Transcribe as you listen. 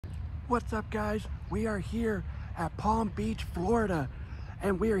What's up, guys? We are here at Palm Beach, Florida,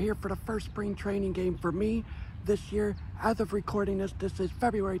 and we are here for the first spring training game for me this year. As of recording this is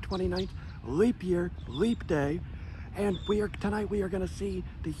February 29th, leap year, leap day, and tonight we are going to see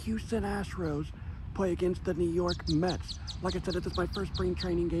the Houston Astros play against the New York Mets. Like I said, this is my first spring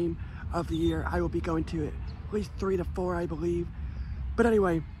training game of the year. I will be going to at least 3 to 4, I believe. But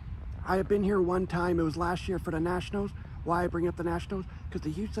anyway, I have been here one time. It was last year for the Nationals. Why I bring up the Nationals? Because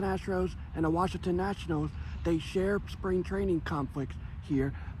the Houston Astros and the Washington Nationals, they share spring training conflicts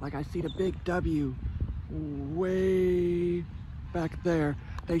here. Like I see the big W way back there.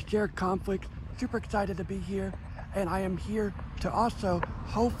 They share conflicts. Super excited to be here. And I am here to also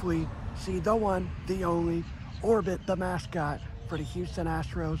hopefully see the one, the only, Orbit, the mascot for the Houston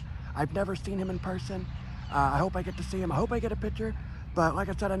Astros. I've never seen him in person. I hope I get to see him. I hope I get a picture. But like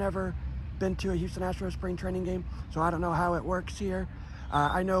I said, I never been to a Houston Astros spring training game, so I don't know how it works here.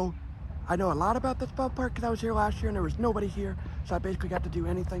 I know a lot about this ballpark because I was here last year and there was nobody here, so I basically got to do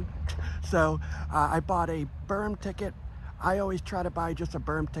anything. So I bought a berm ticket. I always try to buy just a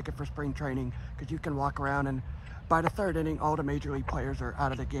berm ticket for spring training because you can walk around, and by the third inning, all the major league players are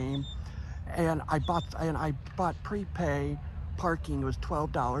out of the game. And I bought prepay parking. It was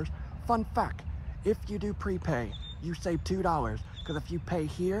 $12. Fun fact: if you do prepay, you save $2. Because if you pay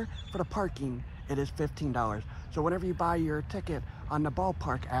here for the parking, it is $15. So whenever you buy your ticket on the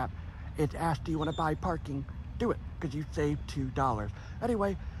Ballpark app, it asks, do you want to buy parking? Do it, because you save $2.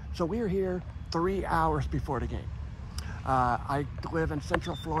 Anyway, so we're here 3 hours before the game. I live in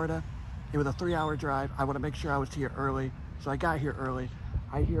Central Florida. It was a 3-hour drive. I want to make sure I was here early, so I got here early.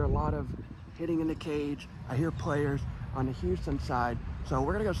 I hear a lot of hitting in the cage. I hear players on the Houston side. So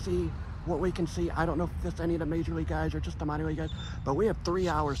we're going to go see what we can see. I don't know if it's any of the major league guys or just the minor league guys, but we have 3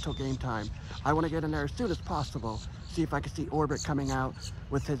 hours till game time. I want to get in there as soon as possible, see if I can see Orbit coming out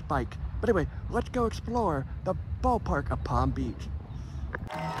with his bike. But anyway, let's go explore the ballpark of Palm Beach.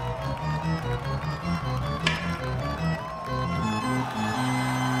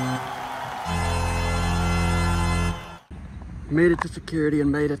 Made it to security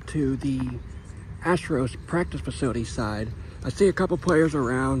and made it to the Astros practice facility side. I see a couple players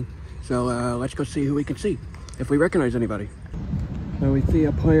around. So let's go see who we can see, if we recognize anybody. So we see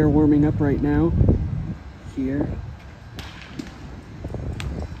a player warming up right now, here.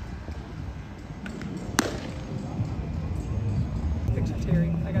 Picture,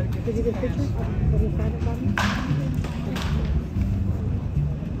 Terry. I gotta get a picture.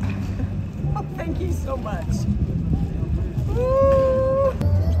 Oh, thank you so much. Woo!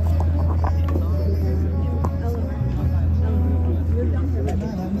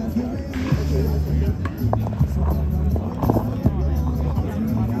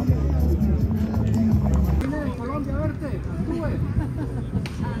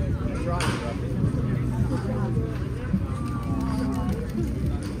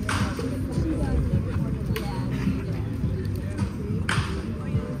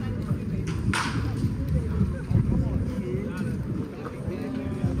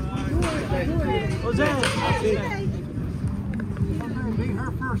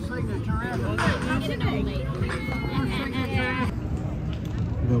 Her first signature ever.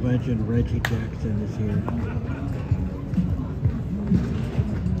 The legend Reggie Jackson is here.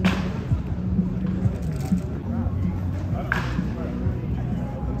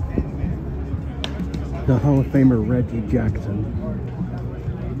 The Hall of Famer Reggie Jackson.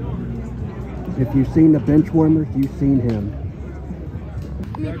 If you've seen the bench warmers, you've seen him.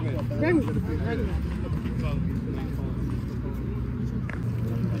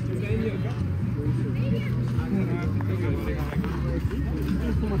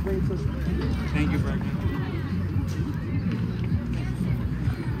 Thank you, Greg.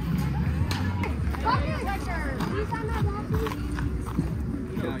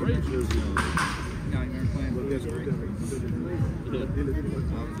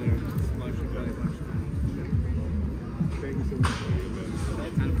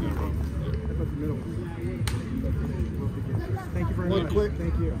 Thank you very much. Quick.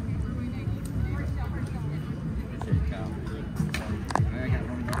 Thank you.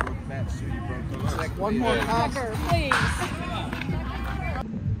 One more cocker, please.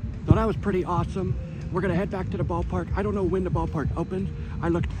 So that was pretty awesome. We're gonna head back to the ballpark. I don't know when the ballpark opens. I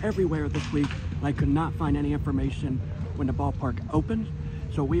looked everywhere this week and I could not find any information when the ballpark opens.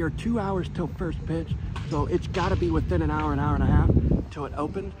 So we are 2 hours till first pitch. So it's gotta be within an hour and a half till it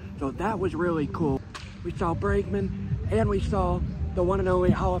opens. So that was really cool. We saw Bregman and we saw the one and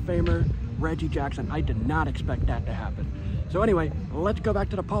only Hall of Famer, Reggie Jackson. I did not expect that to happen. So anyway, let's go back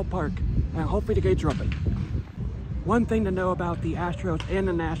to the ballpark and hopefully the gates are open. one thing to know about the Astros and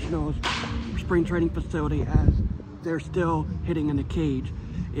the Nationals spring training facility, as they're still hitting in the cage,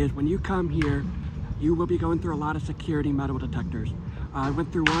 is when you come here, you will be going through a lot of security metal detectors. I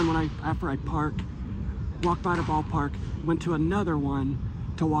went through one after I walked by the ballpark, went to another one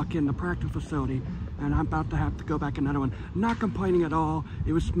to walk in the practice facility, and I'm about to have to go back another one. Not complaining at all.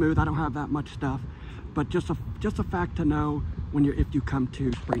 It was smooth. I don't have that much stuff, but just a fact to know if you come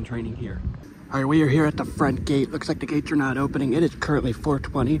to spring training here. All right, we are here at the front gate. Looks like the gates are not opening. It is currently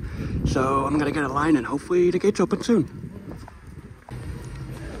 4:20, so I'm gonna get a line and hopefully the gates open soon.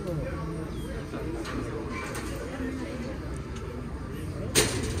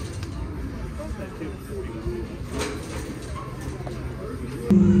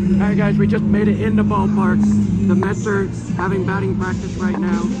 All right, guys, we just made it in the ballpark. The Mets are having batting practice right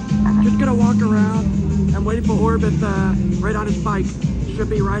now. Just gonna walk around and waiting for Orbit right on his bike. Should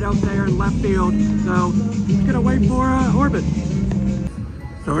be right out there in left field. So just gonna wait for Orbit.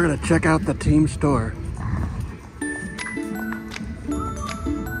 So we're gonna check out the team store.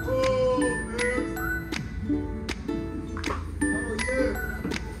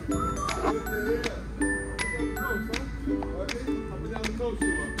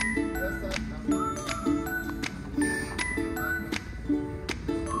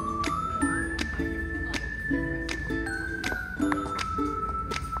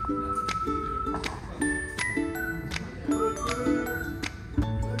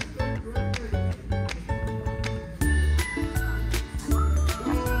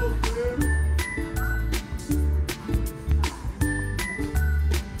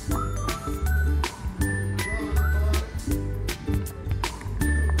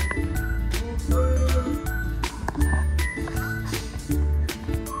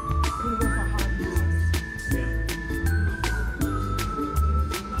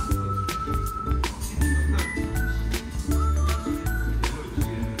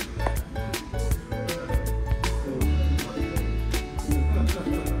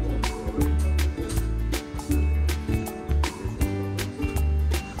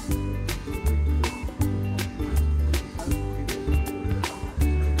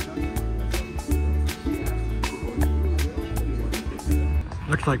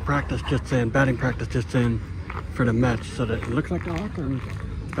 Looks like practice just in, batting practice just in for the Mets, so that it looks like the locker room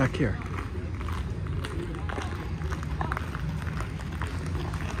back here.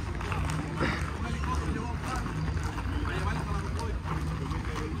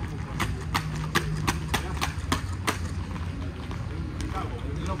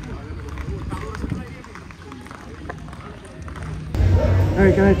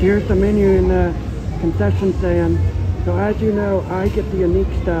 Alright guys, here's the menu in the concession stand. So as you know, I get the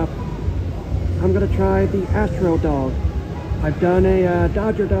unique stuff. I'm gonna try the Astro Dog. I've done a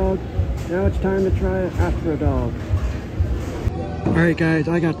Dodger Dog. Now it's time to try an Astro Dog. Alright guys,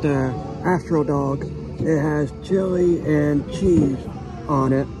 I got the Astro Dog. It has chili and cheese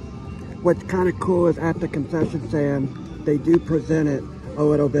on it. What's kind of cool is at the concession stand, they do present it a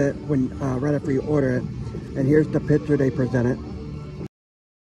little bit when right after you order it. And here's the picture they present it.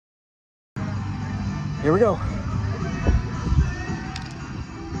 Here we go.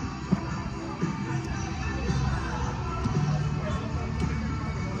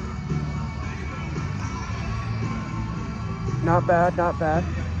 Not bad, not bad.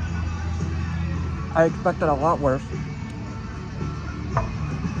 I expected a lot worse.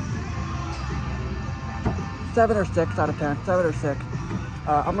 7 or 6 out of 10, 7 or 6.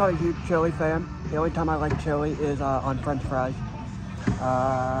 I'm not a huge chili fan. The only time I like chili is on French fries.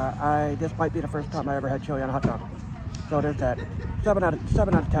 This might be the first time I ever had chili on a hot dog. So there's that. 7 out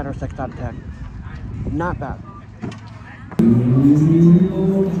of 10 or 6 out of 10. Not bad.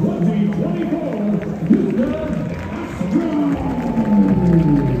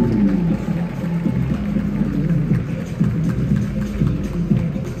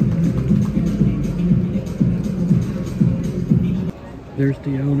 There's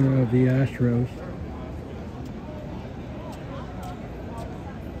the owner of the Astros.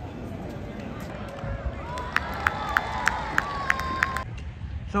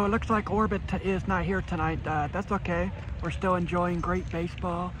 So it looks like Orbit is not here tonight. That's okay. We're still enjoying great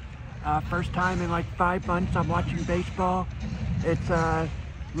baseball. First time in like 5 months I'm watching baseball. It's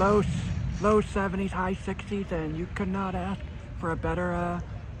low 70s, high 60s, and you could not ask for a better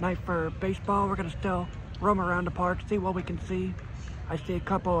night for baseball. We're gonna still roam around the park, see what we can see. I see a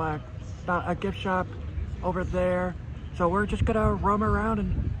couple, a gift shop over there. So we're just gonna roam around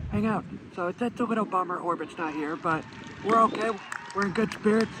and hang out. So it's a little bummer Orbit's not here, but we're okay. We're in good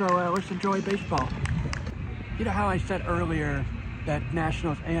spirits, so let's enjoy baseball. You know how I said earlier that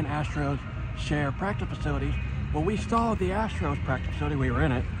Nationals and Astros share practice facilities? Well, we saw the Astros practice facility, we were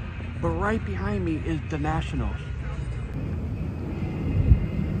in it, but right behind me is the Nationals.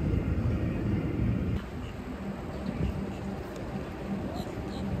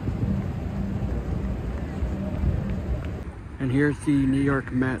 And here's the New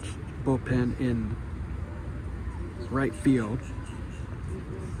York Mets bullpen in right field.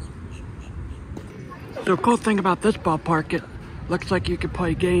 So cool thing about this ballpark, it looks like you could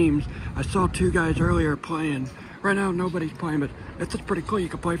play games. I saw two guys earlier playing. Right now nobody's playing, but it's just pretty cool. You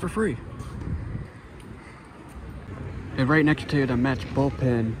can play for free. And right next to the Mets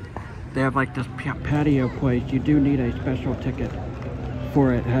bullpen, they have like this patio place. You do need a special ticket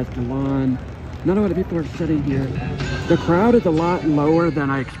for it. It has the lawn. None of the people are sitting here. The crowd is a lot lower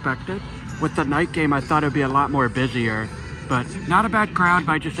than I expected. With the night game, I thought it would be a lot more busier, but not a bad crowd,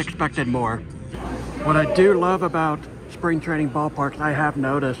 but I just expected more. What I do love about spring training ballparks, I have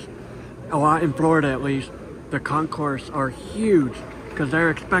noticed, a lot in Florida at least, the concourse are huge because they're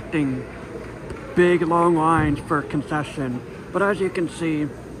expecting big long lines for concession. But as you can see,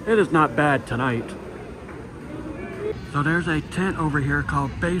 it is not bad tonight. So there's a tent over here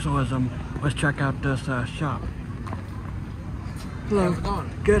called Basilism. Let's check out this shop. Hello. How's it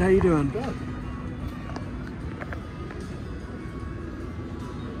going? Good, how you doing? Good.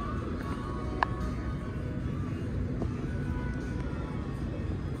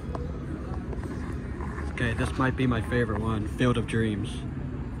 Okay, this might be my favorite one, Field of Dreams.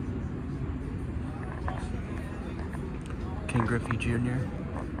 King Griffey Jr.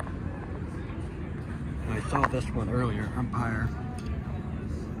 I saw this one earlier, Umpire.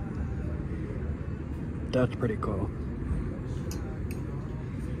 That's pretty cool.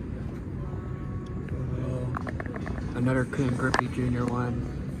 Another King Griffey Jr. one.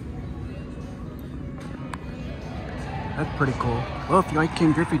 That's pretty cool. Well, if you like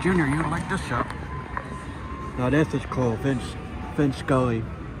King Griffey Jr., you'll like this shop. Now this is cool, Vince Scully.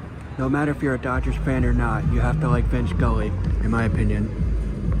 No matter if you're a Dodgers fan or not, you have to like Vince Scully, in my opinion.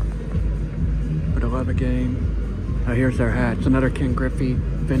 But I love a game. Oh, here's their hat. It's another King Griffey,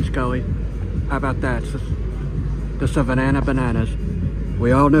 Vince Scully. How about that? It's the Savannah Bananas.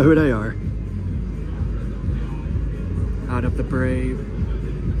 We all know who they are. Out of the Brave.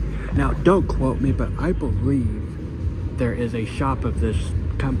 Now, don't quote me, but I believe there is a shop of this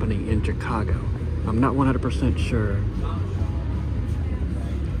company in Chicago. I'm not 100% sure.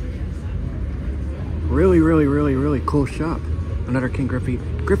 Really cool shop. Another King Griffey.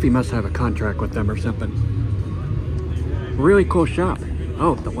 Griffey must have a contract with them or something. Really cool shop.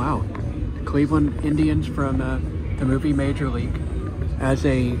 Oh, wow. The Cleveland Indians from the movie Major League. As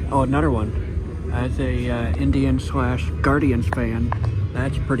a, another one. As a Indian/Guardians fan,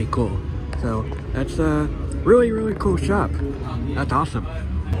 that's pretty cool. So that's a really cool shop. That's awesome.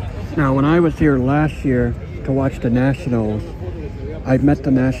 Now, when I was here last year to watch the Nationals, I met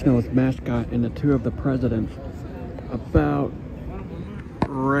the Nationals mascot and the two of the presidents about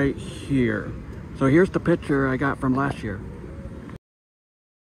right here. So here's the picture I got from last year.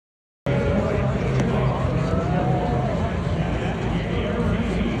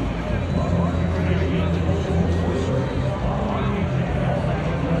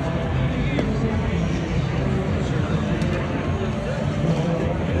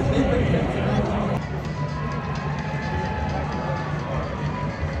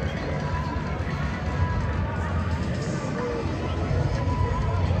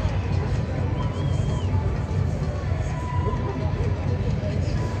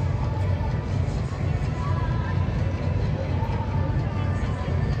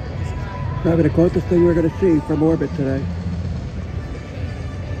 Probably the closest thing we're going to see from orbit today.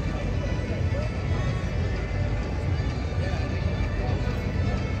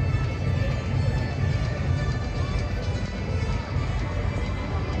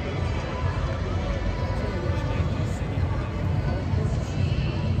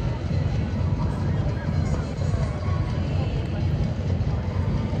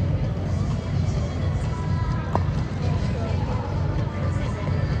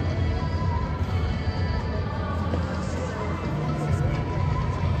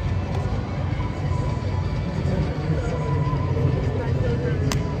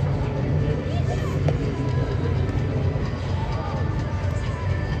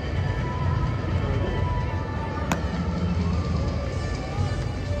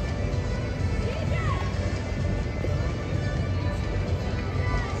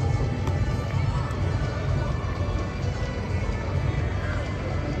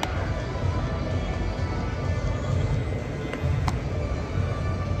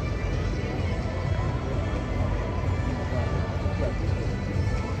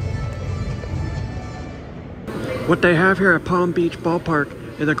 What they have here at Palm Beach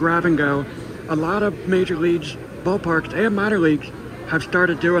Ballpark is a grab and go. A lot of major leagues, ballparks, and minor leagues have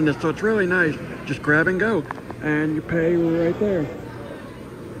started doing this, so it's really nice. Just grab and go, and you pay right there.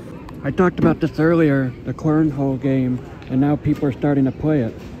 I talked about this earlier, the cornhole game, and now people are starting to play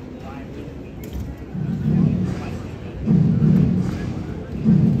it.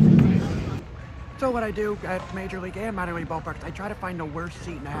 So what I do at major league and minor league ballparks, I try to find the worst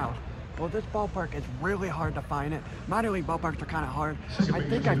seat in the house. Well, this ballpark is really hard to find it. Minor league ballparks are kind of hard. I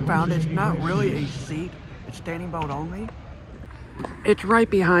think I found it. It's not really a seat. It's standing boat only. It's right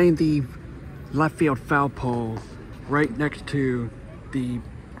behind the left field foul pole, right next to the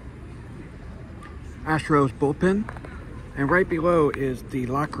Astros bullpen, and right below is the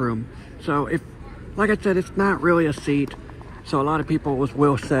locker room. So if, like I said, it's not really a seat. So a lot of people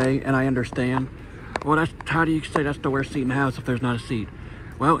will say, and I understand, well, how do you say that's the worst seat in the house if there's not a seat?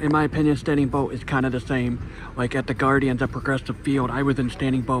 Well, in my opinion, standing boat is kind of the same. Like at the Guardians at Progressive Field, I was in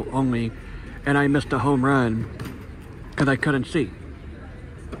standing boat only, and I missed a home run because I couldn't see.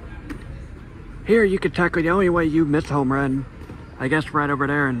 Here, you could tackle the only way you miss home run, I guess, right over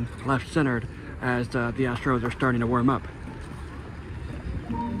there and left centered as the Astros are starting to warm up.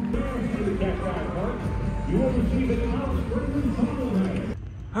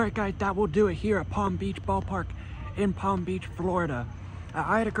 All right, guys, that will do it here at Palm Beach Ballpark in Palm Beach, Florida.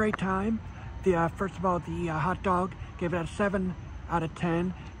 I had a great time. First of all, the hot dog, gave it a 7 out of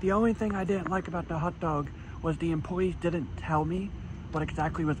 10. The only thing I didn't like about the hot dog was the employees didn't tell me what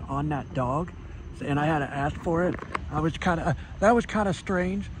exactly was on that dog, and I had to ask for it. That was kind of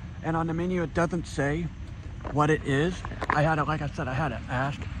strange. And on the menu, it doesn't say what it is. Like I said, I had to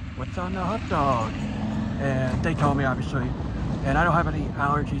ask, what's on the hot dog? And they told me, obviously. And I don't have any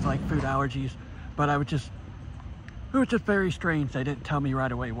allergies, like food allergies, but it was just very strange. They didn't tell me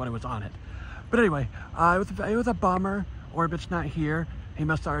right away what it was on it. But anyway, it was a bummer. Orbit's not here. He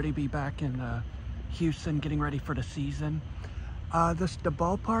must already be back in Houston getting ready for the season. The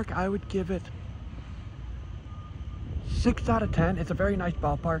ballpark, I would give it 6 out of 10. It's a very nice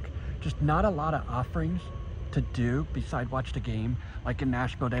ballpark. Just not a lot of offerings to do besides watch the game. Like in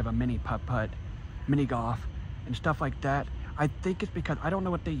Nashville, they have a mini putt-putt, mini golf, and stuff like that. I think it's because I don't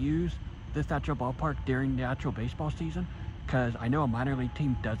know what they use this actual ballpark during the actual baseball season, because I know a minor league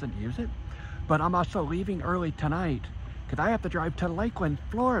team doesn't use it. But I'm also leaving early tonight because I have to drive to Lakeland,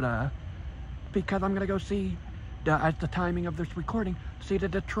 Florida, because I'm going to go see, at the timing of this recording, see the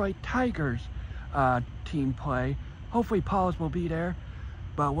Detroit Tigers team play. Hopefully Paul's will be there,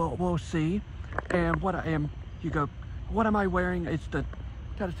 but we'll see. And what am I wearing? It's the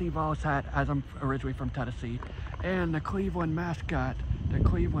Tennessee Vols hat, as I'm originally from Tennessee, and the Cleveland mascot, the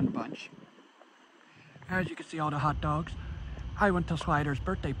Cleveland Bunch. As you can see, all the hot dogs. I went to Slider's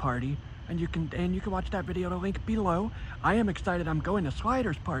birthday party, and you can watch that video, the link below. I am excited. I'm going to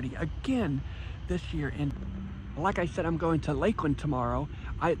Slider's party again this year, and like I said, I'm going to Lakeland tomorrow.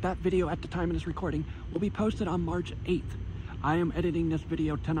 That video at the time of this recording will be posted on March 8th. I am editing this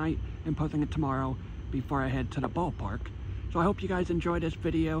video tonight and posting it tomorrow before I head to the ballpark. So I hope you guys enjoyed this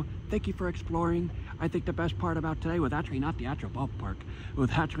video. Thank you for exploring. I think the best part about today was actually not the actual ballpark. It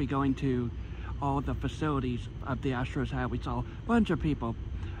was actually going to all the facilities of the Astros had. We saw a bunch of people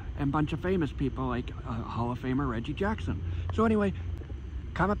and a bunch of famous people like Hall of Famer Reggie Jackson. So anyway,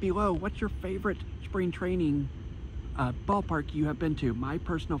 comment below, what's your favorite spring training ballpark you have been to? My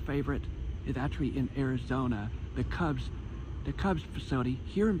personal favorite is actually in Arizona. The Cubs facility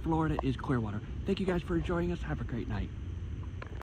here in Florida is Clearwater. Thank you guys for joining us. Have a great night.